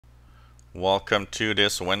Welcome to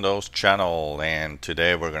this Windows channel, and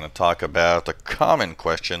today we're going to talk about a common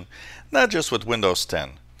question, not just with Windows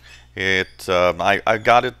 10. I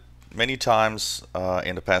got it many times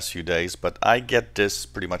in the past few days, but I get this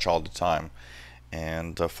pretty much all the time,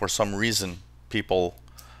 and for some reason people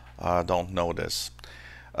don't know this.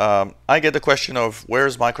 I get the question of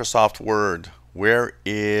where's Microsoft Word, where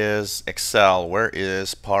is Excel, where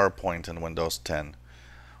is PowerPoint in Windows 10?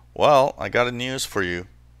 Well, I got a news for you.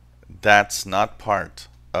 That's not part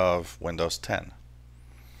of Windows 10.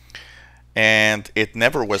 And it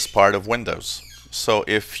never was part of Windows. So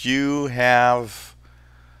if you have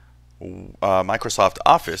Microsoft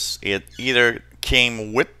Office, it either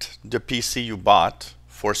came with the PC you bought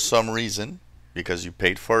for some reason, because you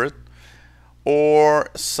paid for it, or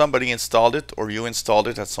somebody installed it, or you installed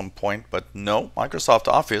it at some point. But no, Microsoft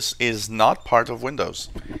Office is not part of Windows.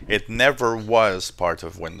 It never was part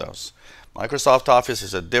of Windows. Microsoft Office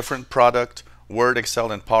is a different product. Word,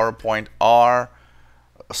 Excel, and PowerPoint are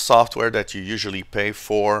software that you usually pay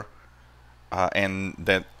for and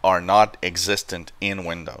that are not existent in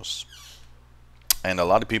Windows. And a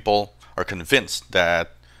lot of people are convinced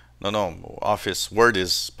that no, Office Word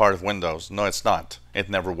is part of Windows. No, it's not. It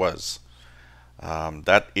never was.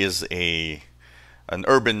 That is an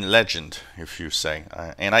urban legend, if you say.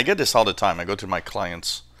 And I get this all the time. I go to my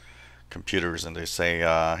clients' computers and they say,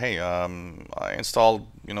 hey, I installed,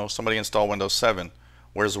 somebody installed Windows 7.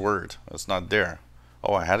 Where's Word? It's not there.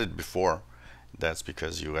 Oh, I had it before. That's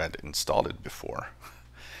because you had installed it before.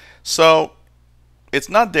 So it's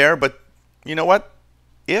not there, but you know what?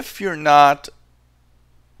 If you're not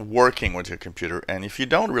working with your computer and if you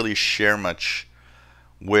don't really share much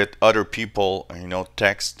with other people,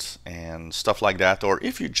 texts and stuff like that, or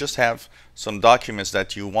if you just have some documents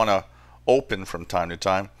that you want to open from time to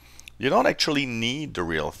time, you don't actually need the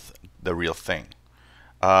real thing.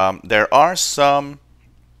 There are some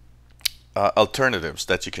alternatives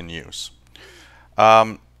that you can use.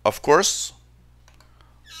 Of course,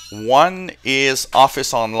 one is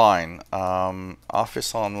Office Online.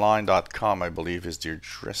 OfficeOnline.com, I believe, is the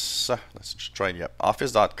address. Let's just try it. Yep,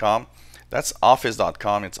 Office.com. That's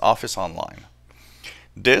Office.com. It's Office Online.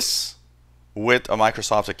 This, with a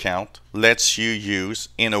Microsoft account, lets you use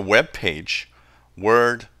in a web page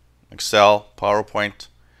Word, Excel, PowerPoint.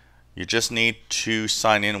 You just need to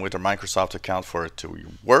sign in with a Microsoft account for it to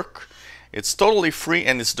work. It's totally free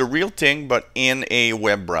and it's the real thing, but in a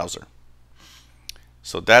web browser.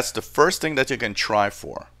 So that's the first thing that you can try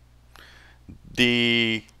for.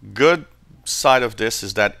 The good side of this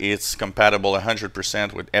is that it's compatible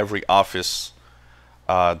 100% with every Office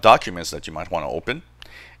documents that you might want to open.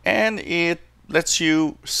 And it lets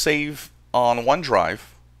you save on OneDrive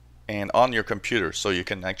and on your computer, so you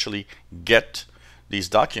can actually get these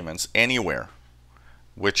documents anywhere,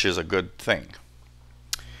 which is a good thing.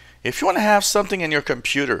 If you want to have something in your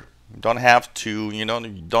computer, you don't have to, you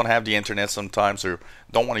don't have the internet sometimes, or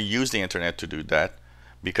don't want to use the internet to do that,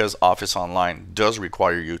 because Office Online does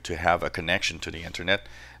require you to have a connection to the internet,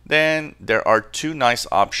 then there are two nice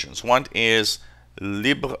options. One is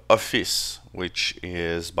LibreOffice, which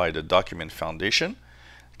is by the Document Foundation.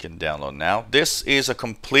 You can download now. This is a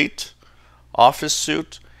complete Office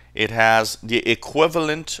suite. It has the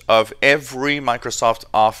equivalent of every Microsoft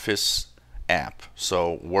Office app.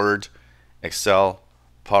 So Word, Excel,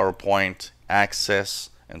 PowerPoint, Access,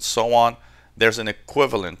 and so on. There's an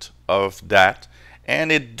equivalent of that.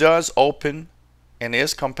 And it does open and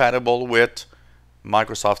is compatible with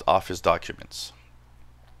Microsoft Office documents.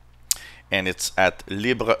 And it's at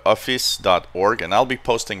LibreOffice.org. And I'll be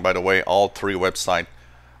posting, by the way, all three website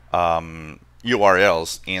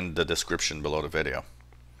URLs in the description below the video.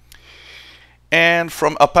 And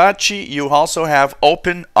from Apache, you also have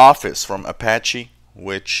OpenOffice from Apache,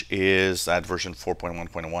 which is at version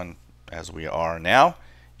 4.1.1 as we are now.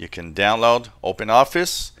 You can download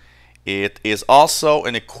OpenOffice. It is also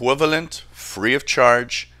an equivalent, free of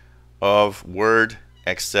charge, of Word,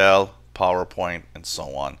 Excel, PowerPoint, and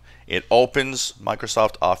so on. It opens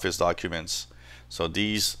Microsoft Office documents. So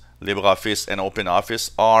these LibreOffice and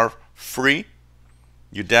OpenOffice are free.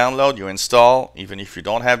 You download, you install. Even if you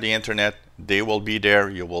don't have the internet, they will be there.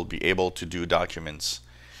 You will be able to do documents.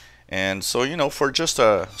 And so, for just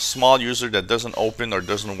a small user that doesn't open or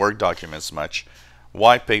doesn't work documents much,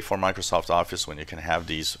 why pay for Microsoft Office when you can have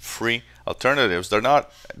these free alternatives?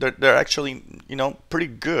 They're actually, pretty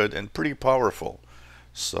good and pretty powerful.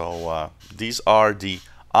 So these are the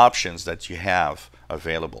options that you have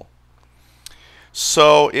available.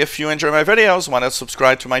 So if you enjoy my videos, want to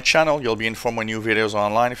subscribe to my channel. You'll be informed when new videos are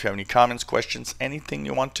online. If you have any comments, questions, anything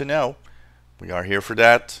you want to know, we are here for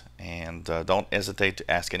that. and don't hesitate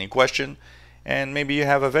to ask any question. And maybe you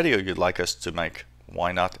have a video you'd like us to make.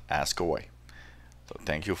 Why not ask away? So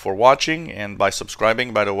thank you for watching, and by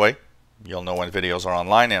subscribing, by the way, you'll know when videos are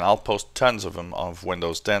online, and I'll post tons of them of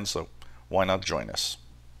Windows 10, so why not join us?